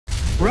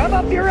Rev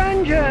up your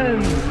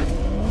engines!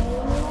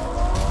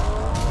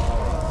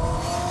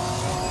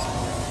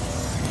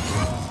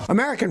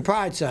 American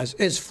Pride says,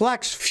 is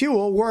flex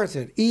fuel worth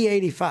it?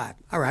 E85.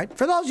 All right,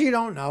 for those of you who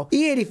don't know,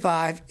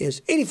 E85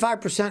 is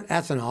 85%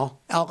 ethanol,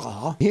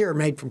 alcohol, here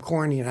made from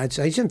corn in the United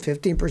States, and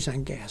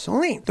 15%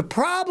 gasoline. The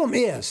problem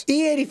is,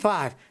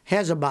 E85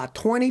 has about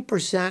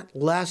 20%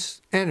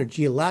 less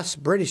energy, less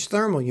British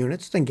thermal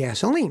units than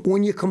gasoline.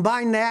 When you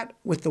combine that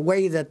with the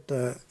way that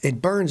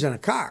it burns in a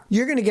car,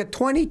 you're going to get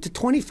 20 to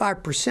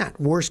 25%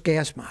 worse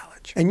gas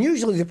mileage. And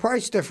usually the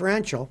price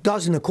differential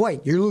doesn't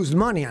equate. You're losing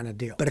money on a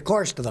deal. But of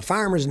course, to the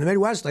farmers in the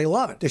Midwest, they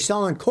love it. They're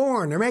selling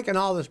corn. They're making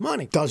all this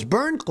money. Does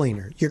burn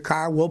cleaner. Your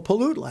car will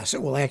pollute less.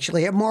 It will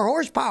actually have more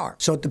horsepower.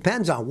 So it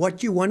depends on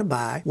what you want to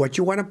buy, what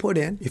you want to put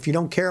in. If you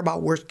don't care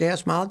about worse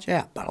gas mileage,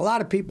 yeah. But a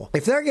lot of people,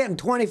 if they're getting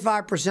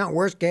 25%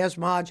 worse gas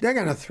mileage, they're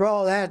going to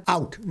throw that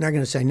out. And they're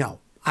going to say, no,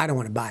 I don't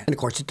want to buy it. And of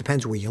course, it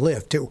depends where you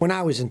live, too. When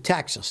I was in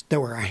Texas, there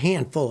were a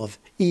handful of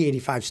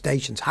E85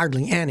 stations,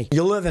 hardly any.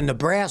 You live in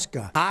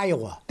Nebraska,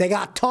 Iowa, they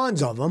got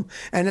tons of them,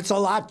 and it's a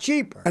lot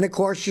cheaper. And of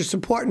course, you're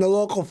supporting the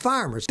local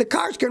farmers. The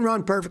cars can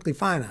run perfectly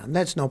fine on them.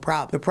 That's no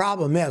problem. The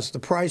problem is the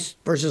price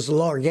versus the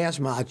lower gas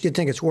mileage. You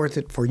think it's worth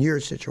it for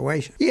your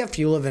situation, if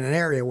you live in an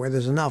area where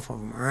there's enough of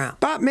them around.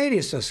 Bob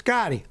Media says,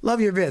 Scotty,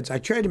 love your vids. I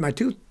traded my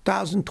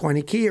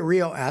 2020 Kia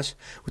Rio S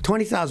with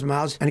 20,000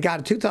 miles and got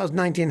a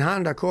 2019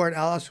 Honda Accord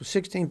LS with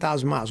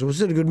 16,000 miles.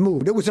 Was it a good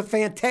move? It was a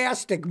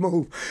fantastic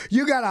move.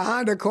 You got a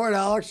Honda Accord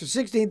LS for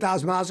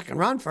 16,000 miles that can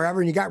run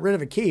forever, and you got rid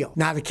of a Kia.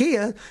 Now, the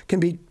Kia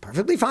can be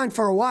perfectly fine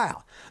for a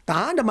while. The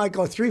Honda might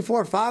go 300,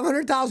 400,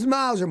 500,000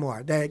 miles or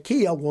more. The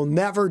Kia will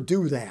never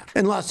do that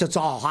unless it's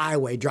all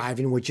highway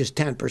driving, which is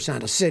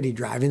 10% of city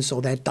driving,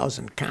 so that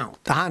doesn't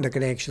count. The Honda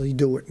could actually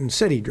do it in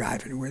city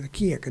driving, where the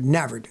Kia could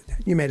never do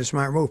that. You made a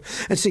smart move.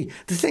 And see,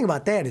 the thing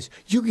about that is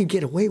you can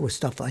get away with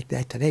stuff like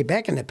that today.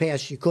 Back in the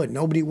past, you couldn't.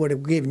 Nobody would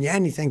have given you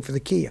anything for the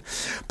Kia.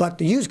 But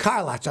the used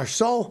car lots are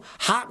so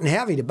hot and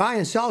heavy to buy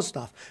and sell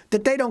stuff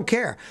that they don't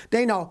care.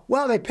 They know,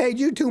 well, they paid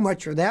you too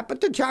much for that, but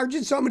they're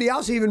charging somebody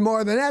else even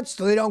more than that,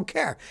 so they don't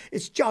care.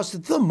 It's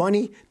just the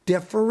money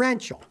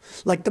differential.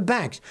 Like the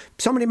banks.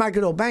 Somebody might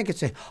go to a bank and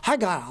say, I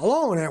got a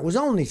loan and it was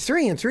only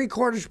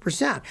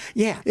 3.75%.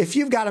 Yeah, if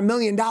you've got $1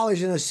 million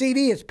in a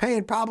CD, it's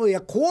paying probably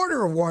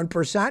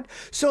 1/4%,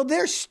 so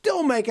they're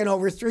still making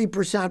over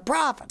 3%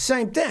 profit.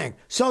 Same thing.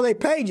 So they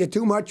paid you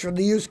too much for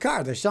the used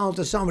car. They're selling it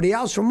to somebody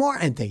else for more,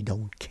 and they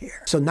don't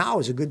care. So now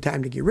is a good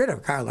time to get rid of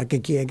a car like a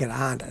Kia, get a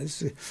Honda. It's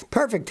the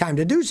perfect time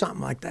to do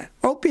something like that.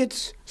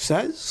 Opiates,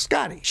 says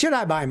Scotty. Should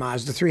I buy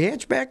Mazda 3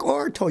 hatchback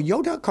or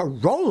Toyota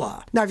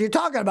Corolla? Now, if you're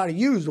talking about a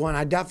used one,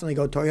 I'd definitely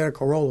go Toyota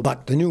Corolla,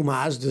 but the new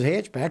Mazda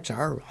hatchbacks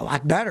are a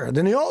lot better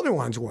than the older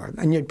ones were,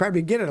 and you'd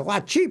probably get it a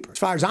lot cheaper as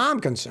far as I'm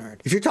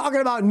concerned. If you're talking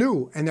about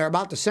new and they're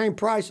about the same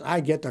price,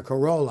 I'd get the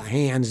Corolla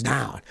hands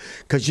down,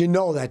 because you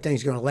know that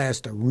thing's going to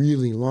last a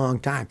really long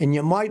time. And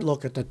you might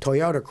look at the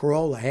Toyota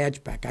Corolla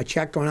hatchback. I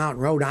checked one out in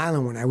Rhode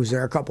Island when I was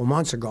there a couple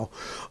months ago.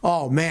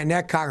 Oh man,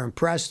 that car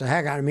impressed the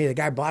heck out of me. The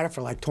guy bought it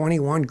for like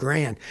 21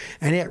 grand,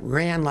 and it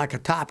ran like a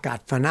top,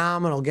 got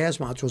phenomenal gas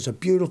mileage. It was a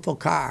beautiful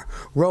car,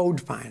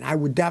 rode fine. I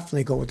would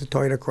definitely go with the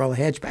Toyota Corolla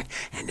hatchback,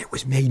 and it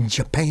was made in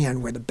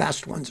Japan, where the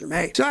best ones are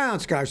made.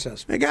 Silence Car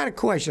says, I got a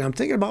question. I'm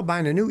thinking about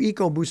buying a new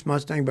EcoBoost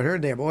Mustang, but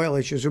heard they have oil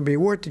issues. It would be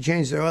worth to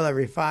change the oil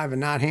every 5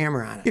 and not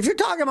hammer on it. If you're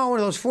talking about one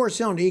of those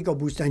 4-cylinder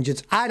EcoBoost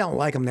engines, I don't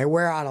like them. They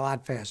wear out a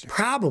lot faster.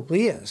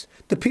 Probably is.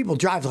 The people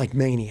drive like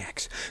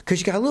maniacs, because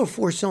you got a little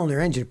 4-cylinder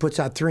engine that puts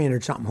out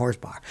 300-something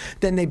horsepower.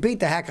 Then they beat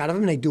the heck out of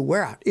them, and they do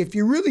wear out. If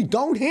you really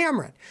don't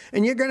hammer it,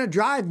 and you're going to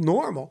drive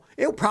normal,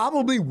 it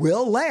probably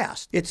will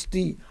last. It's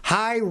the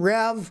high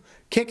rev,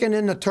 kicking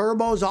in the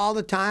turbos all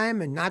the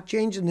time and not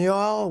changing the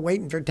oil,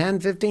 waiting for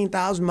 10,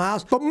 15,000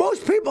 miles. But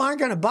most people aren't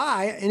going to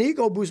buy an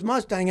EcoBoost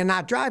Mustang and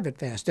not drive it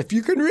fast. If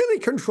you can really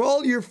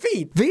control your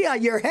feet via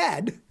your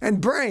head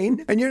and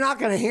brain, and you're not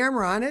going to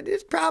hammer on it,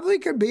 it probably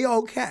could be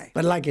okay.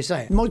 But like you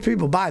say, most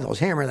people buy those,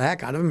 hammer the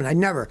heck out of them, and I'd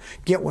never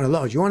get one of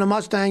those. You want a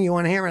Mustang, you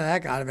want to hammer the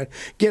heck out of it,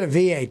 get a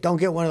V8. Don't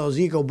get one of those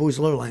EcoBoost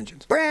little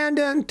engines.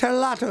 Brandon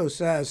Telato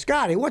says,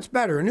 Scotty, what's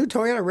better, a new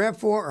Toyota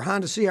RAV4 or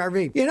Honda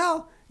CR-V?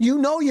 You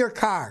know your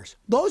cars.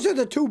 Those are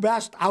the two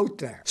best out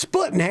there.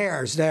 Splitting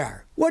hairs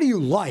there. What do you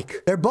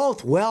like? They're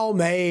both well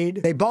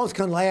made. They both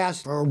can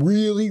last for a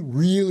really,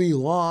 really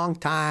long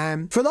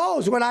time. For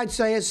those, what I'd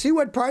say is see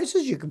what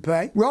prices you can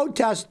pay. Road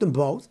test them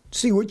both.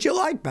 See what you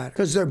like better,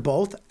 because they're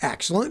both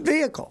excellent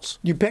vehicles.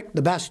 You pick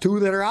the best two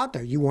that are out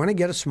there. You want to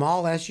get a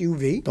small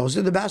SUV. Those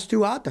are the best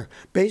two out there.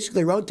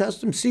 Basically, road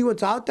test them, see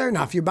what's out there.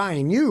 Now, if you're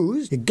buying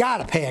used, you got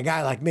to pay a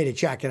guy like me to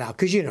check it out,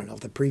 because you don't know if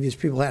the previous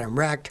people had them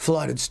wrecked,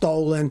 flooded,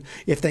 stolen,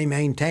 if they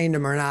maintained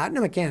them or not. And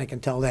the mechanic can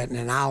tell that in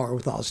an hour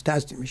with all his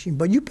testing machine.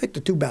 But you pick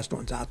the two best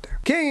ones out there.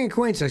 King and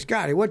Queen says,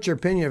 Scotty, what's your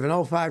opinion of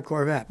an '05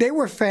 Corvette? They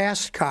were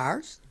fast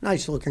cars.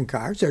 Nice looking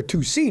cars. They're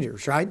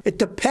two-seaters, right? It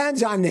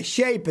depends on the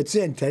shape it's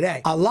in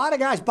today. A lot of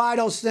guys buy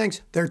those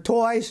things. They're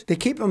toys. They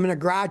keep them in a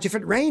garage. If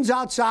it rains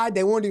outside,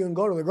 they won't even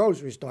go to the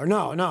grocery store.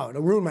 No,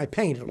 it'll ruin my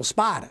paint. It'll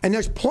spot it. And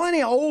there's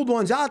plenty of old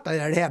ones out there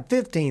that have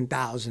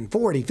 15,000,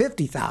 40,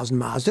 50,000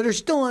 miles that are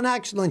still in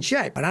excellent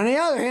shape. But on the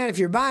other hand, if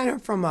you're buying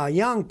it from a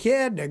young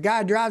kid, the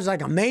guy drives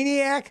like a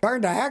maniac,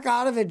 burn the heck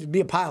out of it, it'd be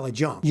a pile of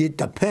junk. It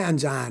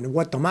depends on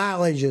what the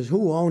mileage is,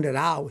 who owned it,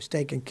 how it was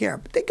taken care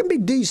of. But they can be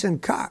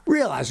decent cars.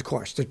 Realize, of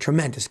course, they're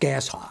tremendous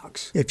gas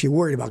hogs. If you're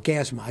worried about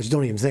gas mileage,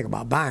 don't even think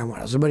about buying one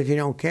of those. But if you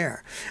don't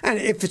care, and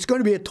if it's going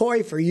to be a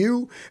toy for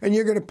you, and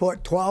you're going to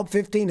put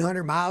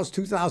 1,500 miles,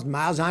 2,000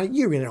 miles on it,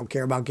 you really don't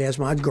care about gas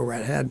mileage, go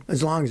right ahead,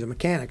 as long as the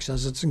mechanic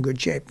says it's in good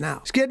shape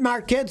now.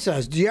 Skidmark Kid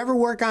says, do you ever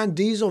work on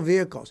diesel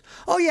vehicles?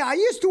 Oh yeah, I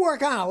used to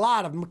work on a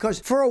lot of them because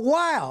for a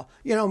while,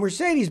 you know,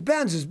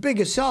 Mercedes-Benz's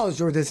biggest sellers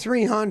were the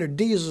 300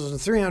 diesels and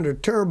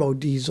 300 turbo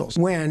diesels.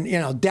 When, you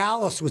know,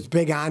 Dallas was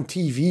big on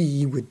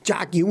TV with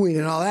Jock Ewing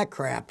and all that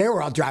crap, they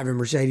were all driving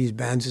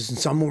Mercedes-Benzes and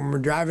some of them were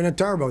driving the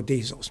turbo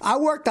diesels. I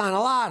worked on a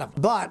lot of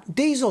them, but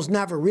diesels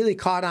never really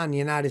caught on in the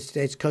United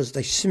States because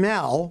they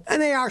smell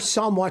and they are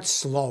somewhat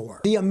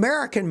slower. The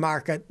American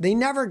market, they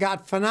never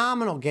got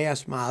phenomenal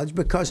gas mileage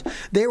because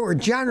they were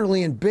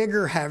generally in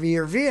bigger,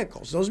 heavier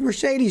vehicles. Those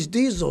Mercedes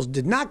diesels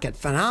did not get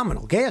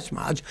phenomenal gas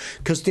mileage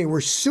because they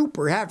were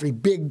super heavy,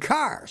 big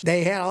cars.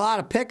 They had a lot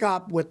of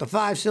pickup with the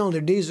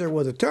 5-cylinder diesel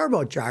with a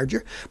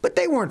turbocharger, but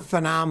they weren't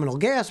phenomenal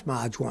gas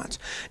mileage ones.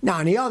 Now,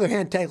 on the other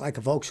hand, take like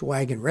a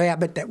Volkswagen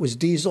Rabbit that was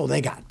diesel,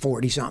 they got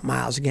 40-something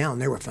miles a gallon.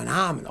 They were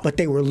phenomenal. But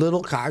they were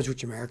little cars,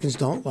 which Americans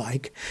don't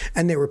like,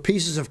 and they were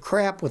pieces of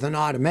crap with an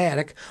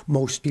automatic.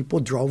 Most people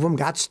drove them,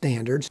 got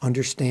standards.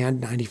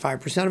 Understand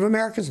 95% of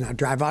Americans now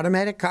drive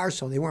automatic cars,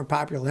 so they weren't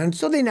popular then,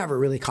 so they never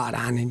really caught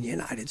on in the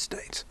United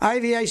States.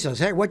 IVA says,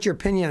 hey, what's your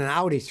opinion on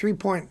Audi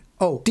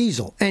 3.0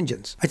 diesel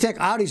engines? I think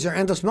Audis are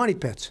endless money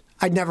pits.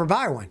 I'd never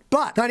buy one.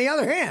 But on the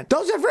other hand,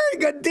 those are very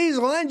good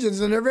diesel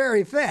engines and they're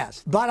very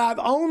fast. But I've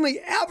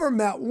only ever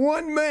met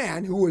one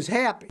man who was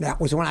happy. That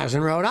was when I was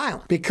in Rhode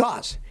Island,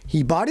 because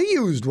he bought a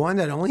used one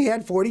that only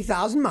had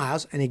 40,000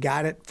 miles, and he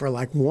got it for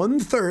like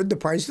 1/3 the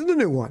price of the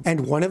new one.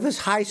 And one of his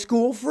high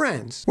school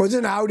friends was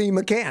an Audi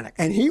mechanic,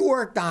 and he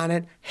worked on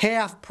it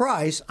half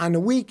price on the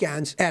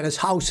weekends at his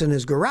house in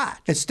his garage,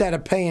 instead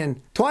of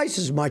paying twice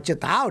as much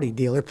at the Audi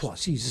dealer.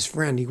 Plus, he's his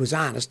friend. He was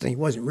honest, and he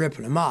wasn't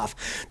ripping him off.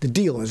 The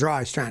dealers are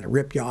always trying to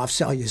rip you off,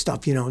 sell you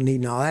stuff you don't need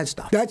and all that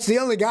stuff. That's the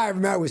only guy I ever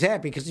met who was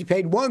happy, because he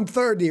paid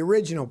 1/3 the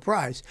original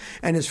price,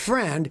 and his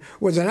friend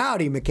was an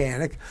Audi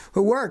mechanic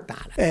who worked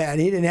on it,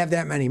 and he didn't have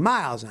that many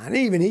miles on it.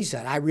 Even he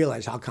said, I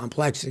realize how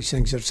complex these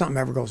things are. If something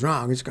ever goes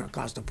wrong, it's going to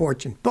cost a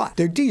fortune. But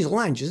they're diesel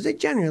engines. They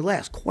generally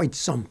last quite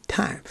some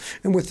time.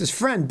 And with his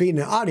friend being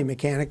an Audi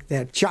mechanic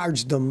that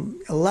charged them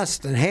less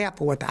than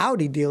half of what the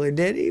Audi dealer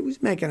did, he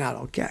was making out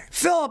okay.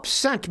 Philip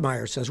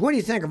Sentmeyer says, what do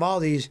you think of all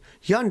these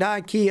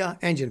Hyundai, Kia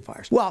engine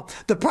fires? Well,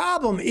 the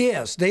problem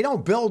is they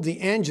don't build the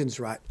engines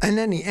right. And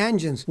then the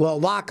engines will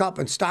lock up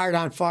and start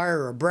on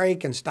fire, or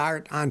break and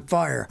start on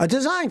fire. A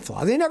design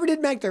flaw. They never did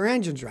make their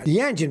engines right.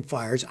 The engine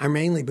fires are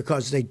mainly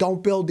because they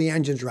don't build the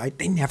engines right.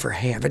 They never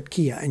have it,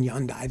 Kia and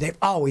Hyundai. They've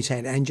always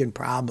had engine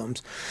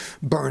problems,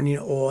 burning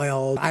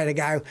oil. I had a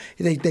guy,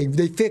 they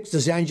fixed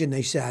his engine,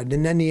 they said,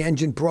 and then the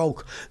engine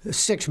broke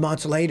 6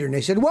 months later, and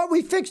they said, well,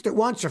 we fixed it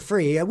once for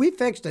free. Yeah, we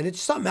fixed it.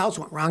 It's something else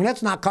went wrong.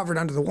 That's not covered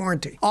under the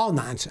warranty. All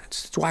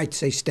nonsense. That's why I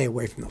say stay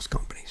away from those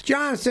companies.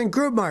 Jonathan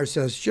Grubmar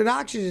says, should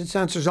oxygen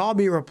sensors all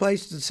be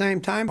replaced at the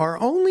same time,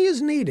 or only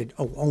as needed?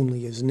 Oh,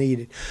 only as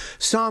needed.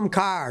 Some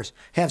cars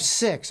have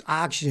 6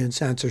 oxygen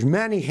sensors.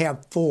 Many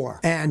have 4.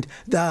 And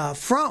the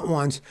front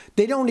ones,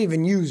 they don't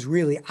even use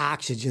really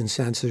oxygen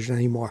sensors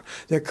anymore.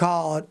 They're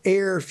called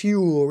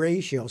air-fuel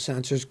ratio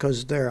sensors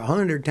because they're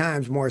 100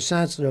 times more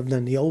sensitive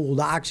than the old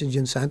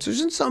oxygen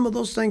sensors. And some of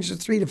those things are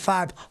 $300 to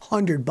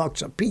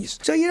 $500 a piece.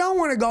 So you don't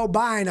want to go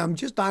buying them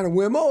just on a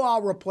whim. Oh,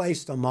 I'll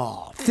replace them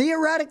all.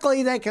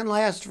 Theoretically, they can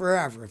last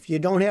forever if you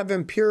don't have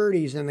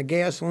impurities in the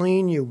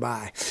gasoline you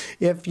buy.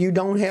 If you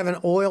don't have an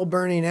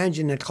oil-burning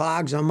engine that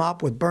clogs them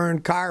up with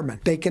burned carbon,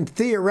 they can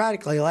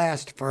theoretically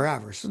last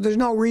forever. So there's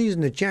no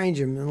reason to change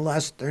them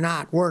unless they're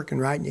not working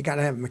right, and you got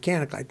to have a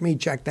mechanic like me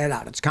check that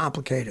out. It's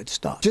complicated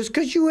stuff. Just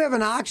because you have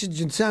an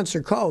oxygen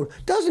sensor code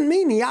doesn't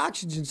mean the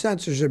oxygen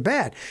sensors are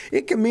bad.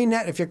 It can mean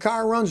that if your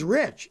car runs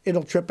rich,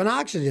 it'll trip an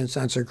oxygen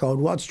sensor code.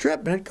 Well, it's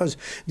tripping it because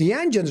the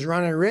engine's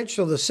running rich,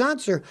 so the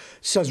sensor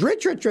says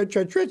rich, rich, rich,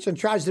 rich, rich, and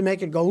tries to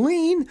make it go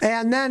lean,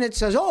 and then it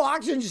says, oh,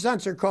 oxygen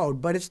sensor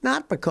code. But it's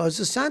not because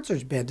the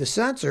sensor's bad. The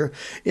sensor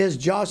is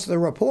just the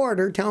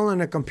reporter telling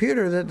the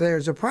computer that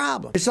there's a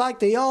problem. It's like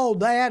the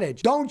old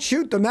adage, don't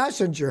shoot the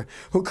messenger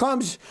who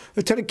comes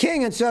to the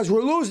king and says,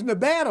 we're losing the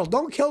battle.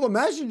 Don't kill the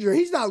messenger.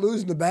 He's not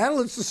losing the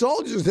battle. It's the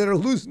soldiers that are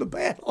losing the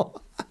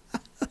battle.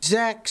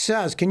 Zach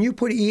says, can you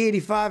put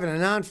E85 in a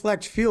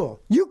non-flex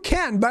fuel? You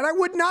can, but I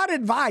would not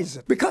advise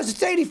it because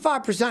it's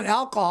 85%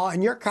 alcohol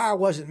and your car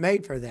wasn't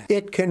made for that.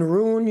 It can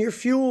ruin your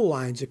fuel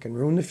lines. It can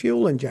ruin the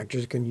fuel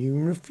injectors. It can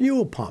ruin the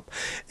fuel pump.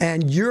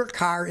 And your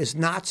car is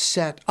not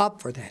set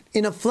up for that.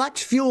 In a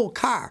flex fuel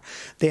car,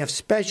 they have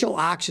special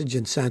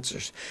oxygen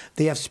sensors.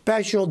 They have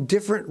special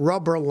different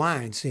rubber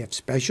lines. They have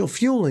special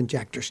fuel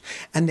injectors.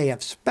 And they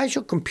have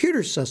special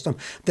computer system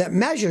that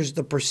measures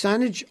the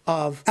percentage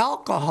of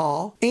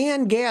alcohol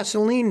and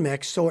gasoline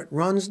mix so it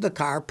runs the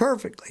car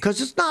perfectly.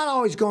 Because it's not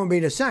always going to be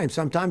the same.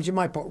 Sometimes you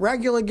might put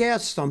regular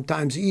gas,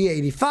 sometimes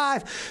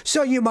E85,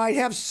 so you might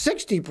have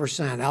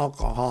 60%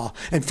 alcohol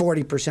and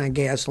 40%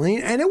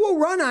 gasoline, and it will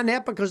run on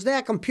that because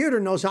that computer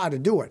knows how to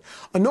do it.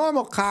 A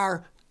normal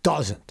car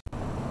doesn't.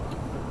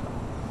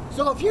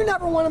 So if you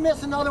never want to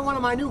miss another one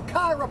of my new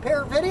car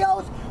repair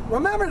videos,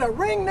 remember to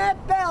ring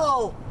that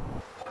bell.